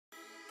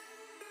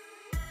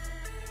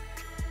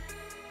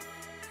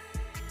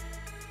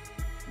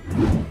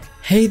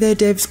Hey there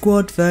Dev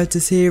Squad,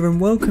 Virtus here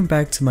and welcome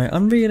back to my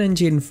Unreal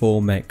Engine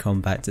 4 Mech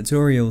Combat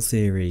tutorial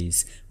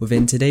series.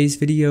 Within today's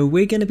video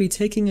we're going to be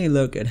taking a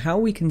look at how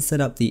we can set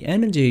up the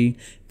energy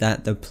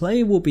that the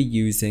player will be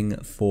using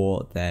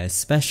for their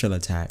special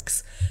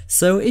attacks.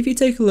 So if you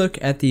take a look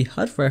at the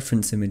HUD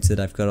reference image that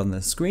I've got on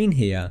the screen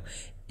here,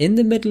 in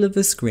the middle of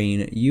the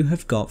screen you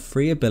have got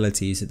 3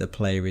 abilities that the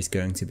player is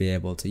going to be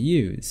able to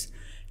use.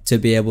 To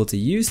be able to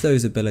use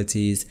those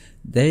abilities,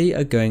 they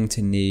are going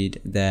to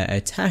need their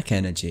attack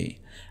energy.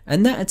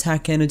 And that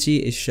attack energy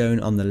is shown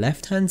on the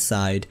left hand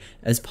side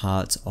as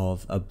part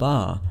of a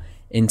bar.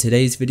 In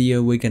today's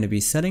video we're going to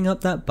be setting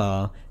up that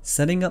bar,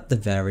 setting up the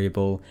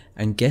variable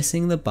and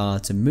guessing the bar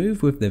to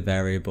move with the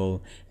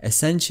variable,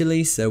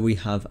 essentially so we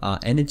have our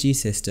energy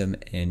system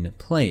in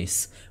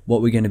place.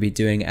 What we're going to be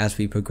doing as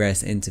we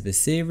progress into the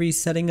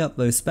series, setting up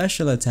those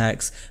special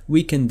attacks,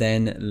 we can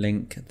then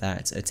link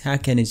that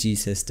attack energy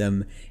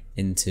system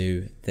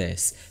into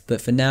this.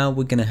 But for now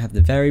we're going to have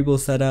the variable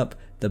set up,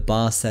 the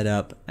bar set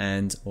up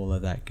and all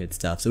of that good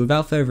stuff. So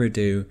without further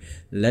ado,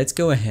 let's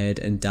go ahead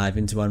and dive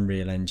into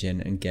Unreal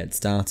Engine and get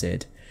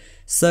started.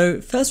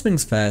 So first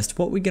things first,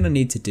 what we're going to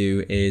need to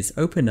do is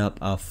open up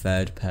our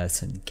third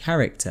person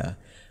character.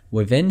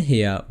 Within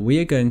here we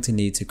are going to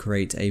need to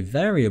create a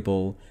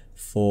variable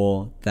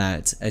for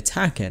that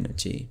attack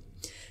energy.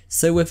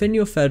 So within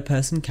your third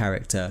person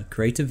character,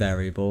 create a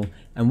variable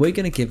and we're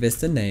going to give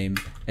this the name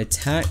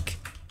attack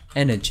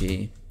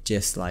energy,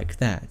 just like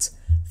that.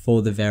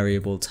 For the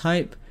variable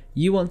type,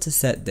 you want to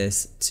set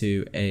this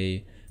to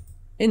a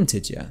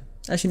integer.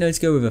 Actually no, let's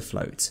go with a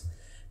float.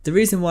 The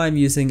reason why I'm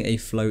using a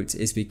float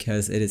is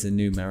because it is a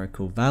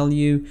numerical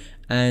value,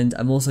 and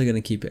I'm also going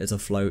to keep it as a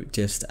float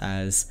just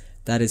as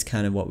that is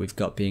kind of what we've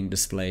got being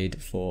displayed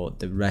for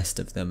the rest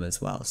of them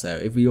as well. So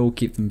if we all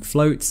keep them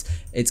floats,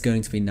 it's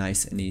going to be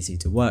nice and easy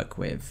to work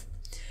with.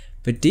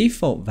 The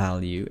default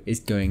value is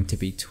going to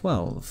be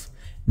 12.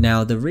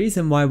 Now the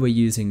reason why we're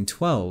using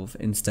 12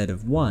 instead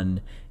of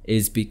 1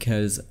 is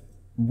because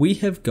we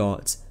have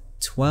got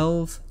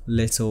 12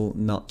 little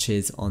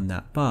notches on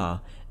that bar,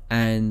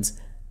 and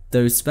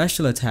those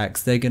special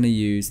attacks, they're going to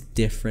use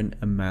different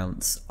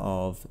amounts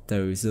of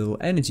those little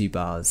energy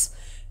bars.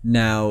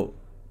 Now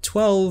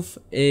 12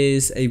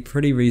 is a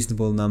pretty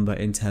reasonable number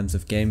in terms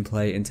of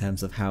gameplay, in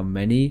terms of how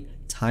many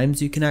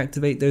times you can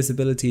activate those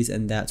abilities,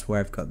 and that's where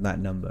I've got that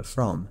number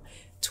from.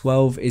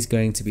 12 is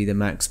going to be the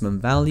maximum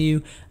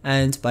value,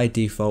 and by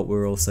default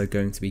we're also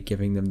going to be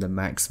giving them the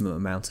maximum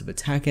amount of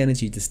attack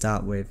energy to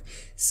start with,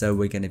 so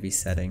we're going to be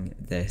setting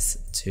this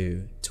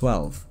to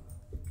 12.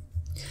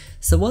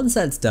 So once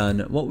that's done,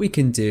 what we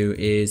can do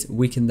is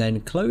we can then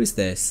close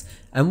this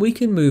and we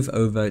can move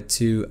over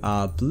to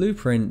our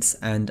blueprints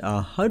and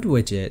our HUD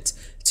widget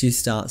to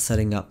start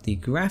setting up the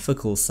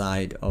graphical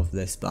side of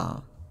this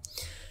bar.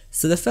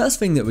 So the first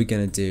thing that we're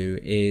going to do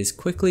is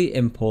quickly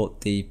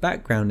import the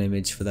background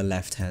image for the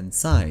left hand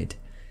side.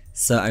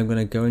 So I'm going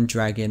to go and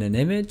drag in an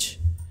image,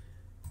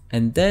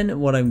 and then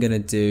what I'm going to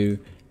do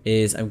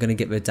is I'm going to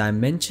get the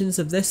dimensions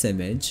of this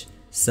image,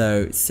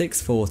 so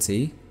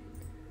 640,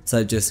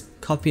 so just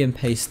copy and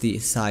paste the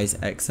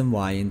size X and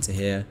Y into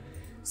here,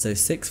 so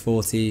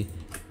 640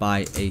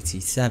 by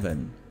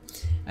 87.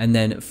 And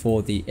then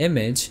for the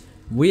image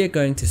we are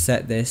going to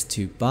set this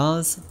to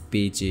bars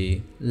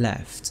BG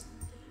left.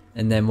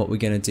 And then what we're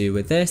going to do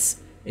with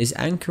this is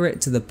anchor it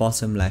to the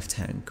bottom left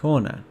hand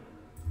corner.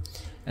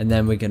 And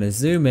then we're going to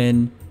zoom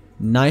in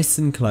nice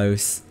and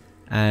close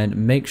and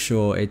make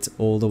sure it's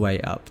all the way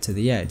up to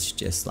the edge,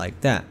 just like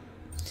that.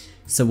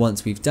 So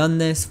once we've done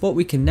this, what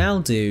we can now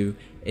do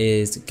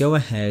is go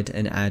ahead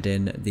and add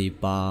in the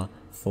bar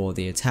for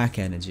the attack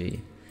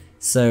energy.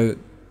 So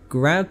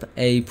grab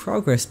a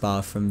progress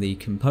bar from the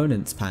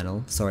components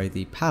panel,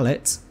 the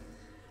palette.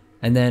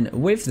 And then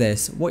with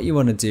this, what you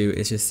want to do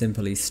is just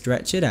simply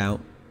stretch it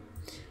out,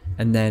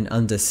 and then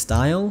under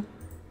style,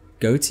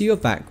 go to your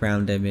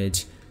background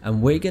image,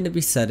 and we're going to be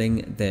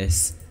setting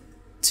this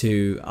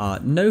to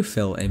our no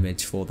fill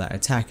image for that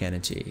attack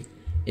energy.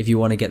 If you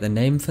want to get the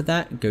name for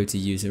that, go to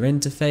user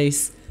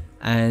interface,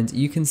 and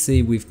you can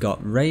see we've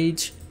got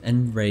rage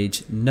and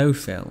rage no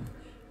fill.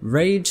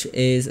 Rage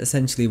is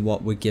essentially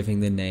what we're giving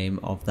the name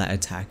of that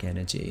attack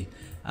energy.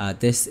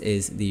 This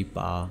is the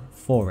bar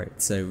for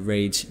it. So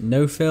rage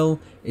no fill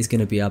is going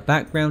to be our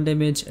background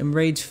image, and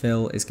rage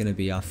fill is going to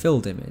be our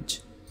filled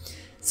image.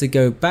 So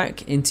go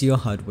back into your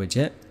HUD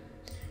widget.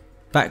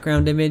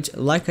 Background image,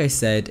 like I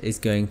said, is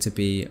going to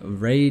be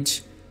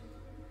rage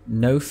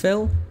no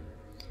fill,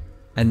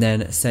 and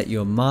then set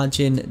your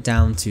margin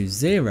down to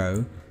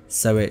 0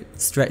 so it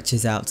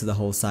stretches out to the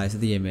whole size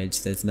of the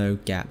image. There's no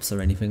gaps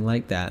or anything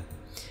like that.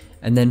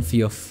 And then for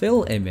your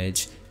fill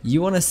image,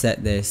 you want to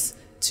set this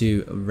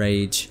to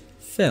rage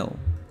fill,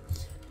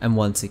 and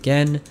once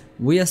again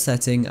we are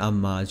setting our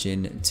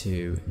margin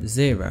to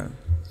 0.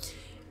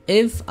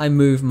 If I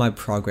move my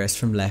progress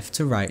from left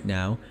to right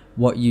now,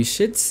 what you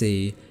should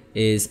see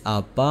is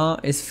our bar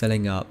is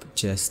filling up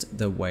just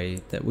the way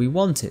that we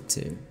want it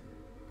to.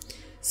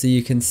 So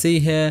you can see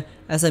here,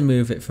 as I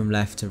move it from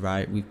left to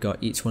right, we've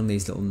got each one of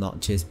these little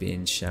notches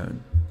being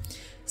shown.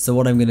 So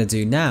what I'm going to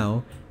do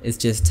now is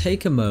just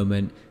take a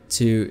moment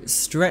to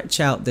stretch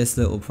out this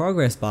little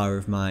progress bar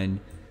of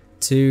mine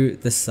to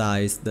the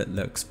size that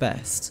looks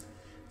best.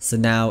 So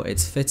now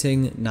it's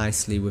fitting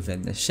nicely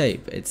within the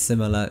shape. It's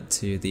similar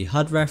to the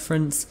HUD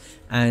reference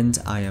and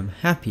I am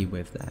happy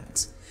with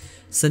that.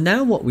 So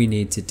now what we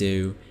need to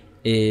do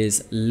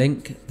is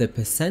link the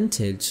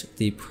percentage,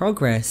 the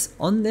progress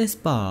on this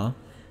bar,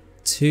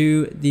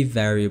 to the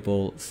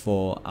variable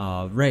for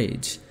our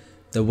rage.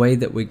 The way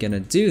that we're going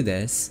to do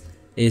this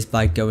is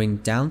by going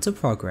down to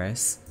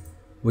progress.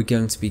 We're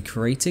going to be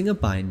creating a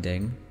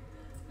binding,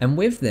 and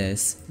with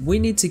this we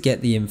need to get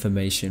the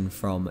information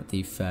from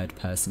the third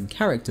person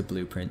character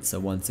blueprint. So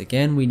once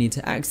again we need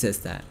to access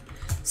that.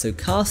 So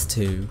cast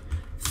to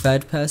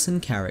third person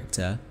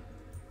character,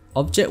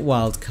 object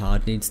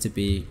wildcard needs to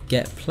be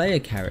get player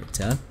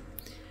character,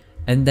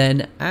 and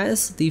then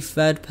as the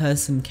third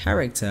person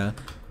character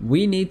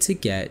we need to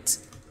get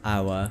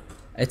our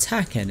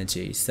attack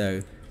energy.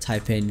 So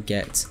type in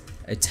get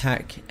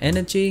attack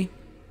energy,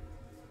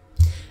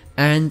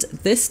 and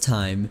this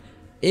time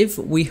if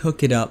we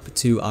hook it up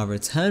to our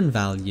return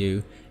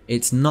value,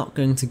 it's not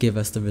going to give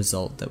us the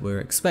result that we're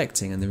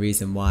expecting, and the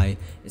reason why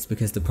is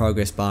because the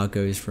progress bar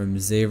goes from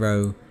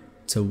 0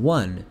 to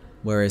 1,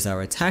 whereas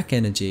our attack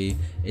energy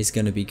is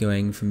going to be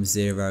going from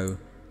 0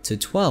 to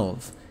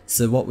 12.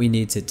 So what we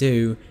need to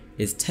do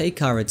is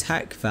take our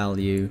attack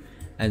value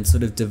and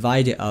sort of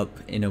divide it up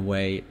in a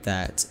way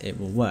that it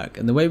will work.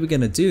 And the way we're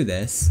going to do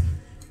this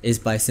is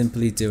by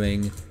simply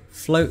doing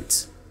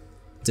float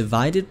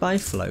divided by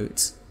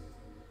float.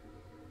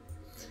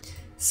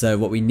 So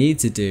what we need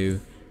to do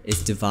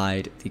is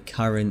divide the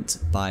current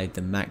by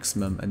the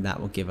maximum, and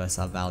that will give us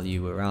our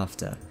value we're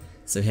after.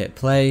 So hit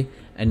play,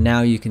 and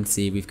now you can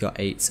see we've got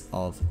 8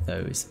 of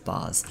those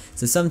bars.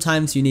 So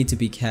sometimes you need to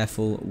be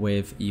careful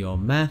with your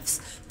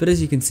maths, but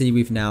as you can see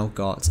we've now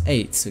got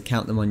 8. So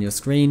count them on your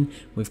screen.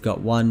 We've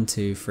got 1,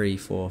 2, 3,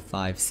 4,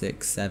 5,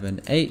 6,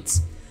 7, 8.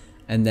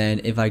 And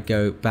then if I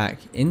go back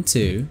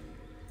into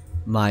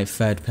my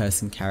third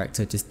person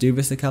character, just do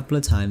this a couple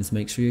of times,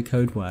 make sure your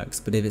code works,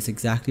 but if it's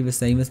exactly the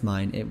same as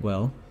mine it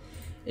will.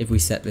 If we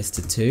set this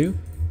to 2,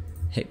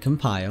 hit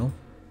compile,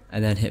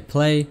 and then hit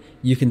play,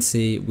 you can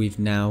see we've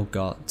now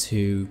got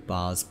 2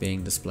 bars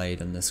being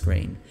displayed on the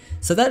screen.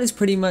 So that is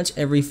pretty much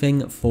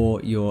everything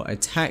for your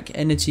attack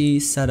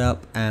energy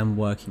setup and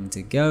working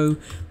to go.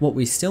 What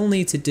we still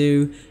need to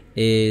do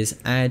is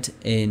add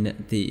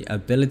in the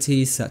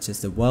abilities such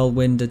as the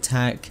whirlwind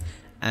attack,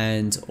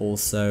 and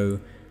also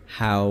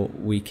how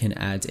we can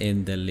add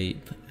in the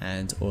leap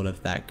and all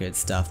of that good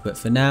stuff. But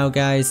for now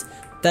guys,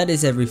 that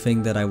is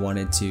everything that I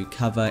wanted to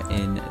cover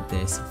in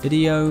this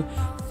video.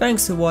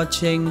 Thanks for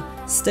watching,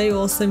 stay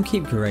awesome,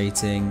 keep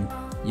creating.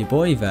 Your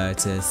boy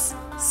Virtus,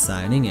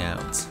 signing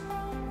out.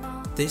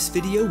 This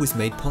video was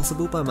made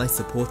possible by my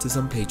supporters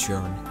on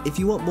Patreon. If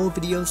you want more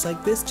videos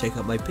like this, check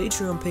out my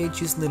Patreon page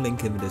using the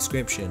link in the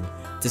description.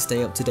 To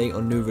stay up to date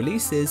on new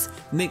releases,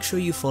 make sure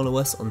you follow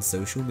us on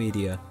social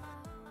media.